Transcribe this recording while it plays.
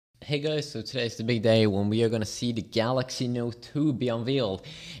Hey guys, so today is the big day when we are gonna see the Galaxy Note 2 be unveiled.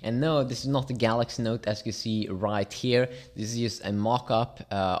 And no, this is not the Galaxy Note as you see right here. This is just a mock-up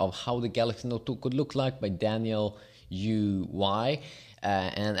of how the Galaxy Note 2 could look like by Daniel Uy.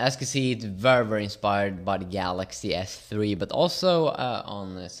 And as you can see, it's very inspired by the Galaxy S3, but also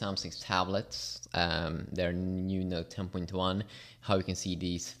on Samsung's tablets, their new Note 10.1. How you can see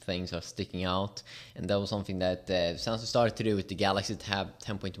these things are sticking out, and that was something that Samsung started to do with the Galaxy Tab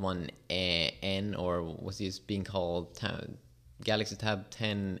 10.1 N, or was this being called Galaxy Tab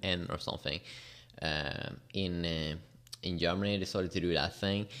 10N or something in Germany. They started to do that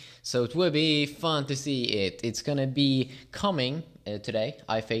thing, so it will be fun to see it. It's gonna be coming today,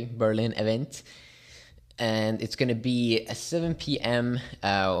 IFA Berlin event, and it's gonna be at 7 p.m.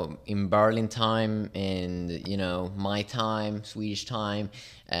 In Berlin time, and my time, Swedish time,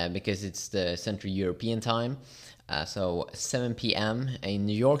 because it's the Central European time. So 7 p.m. In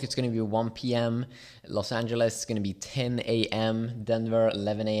New York, it's gonna be 1 p.m. Los Angeles, it's gonna be 10 a.m. Denver,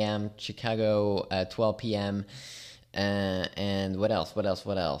 11 a.m. Chicago, 12 p.m. And what else?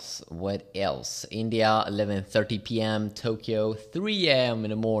 India, 11:30 p.m. Tokyo, 3 a.m. in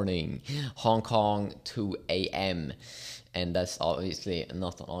the morning. Hong Kong, 2 a.m. And that's obviously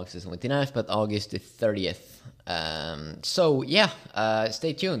not on August 29th, but August 30th. So yeah,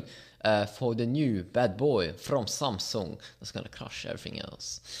 stay tuned for the new bad boy from Samsung that's gonna crush everything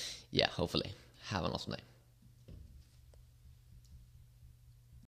else. Yeah, hopefully. Have an awesome day.